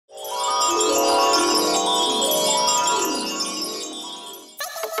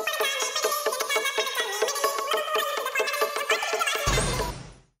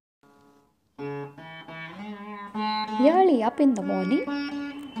early up in the morning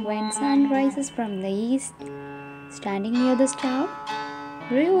when sun rises from the east, standing near the stove,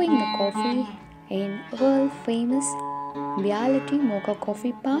 brewing the coffee in world famous Bialetti Moka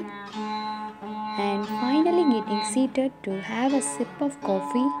Coffee pot, and finally getting seated to have a sip of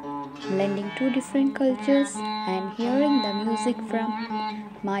coffee, blending two different cultures and hearing the music from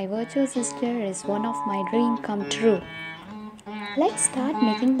my virtual sister is one of my dreams come true. Let's start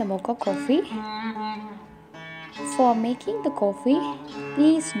making the mocha coffee. For making the coffee,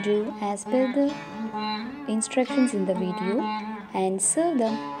 please do as per the instructions in the video and serve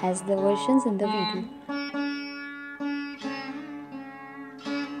them as the versions in the video.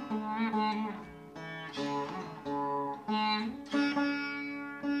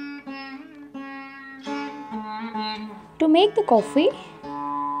 To make the coffee,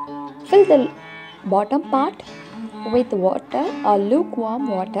 fill the bottom part with water or lukewarm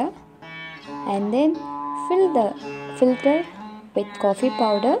water and then fill the filter with coffee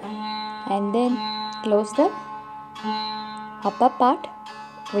powder and then close the upper part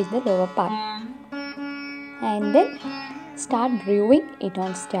with the lower part and then start brewing it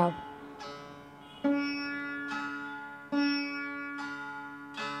on stove.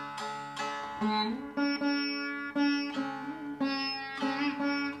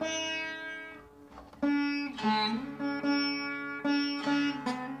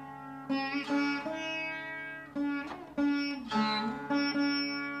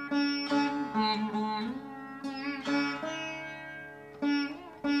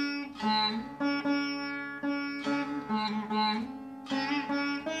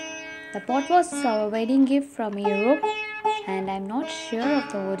 The pot was our wedding gift from Europe and I'm not sure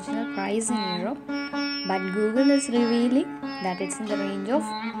of the original price in Europe, but Google is revealing that it's in the range of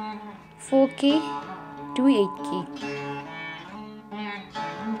 4K to 8K.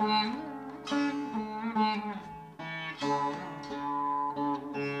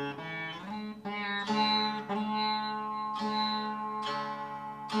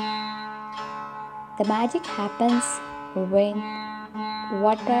 The magic happens when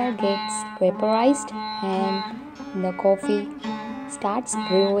water gets vaporized and the coffee starts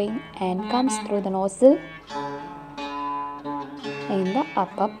brewing and comes through the nozzle in the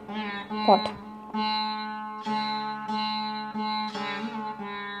upper pot.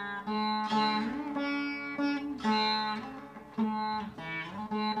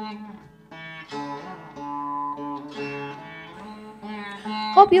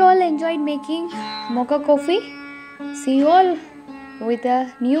 Hope you all enjoyed making mocha coffee. See you all with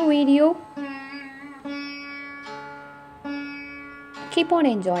a new video. Keep on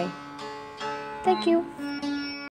enjoying. Thank you.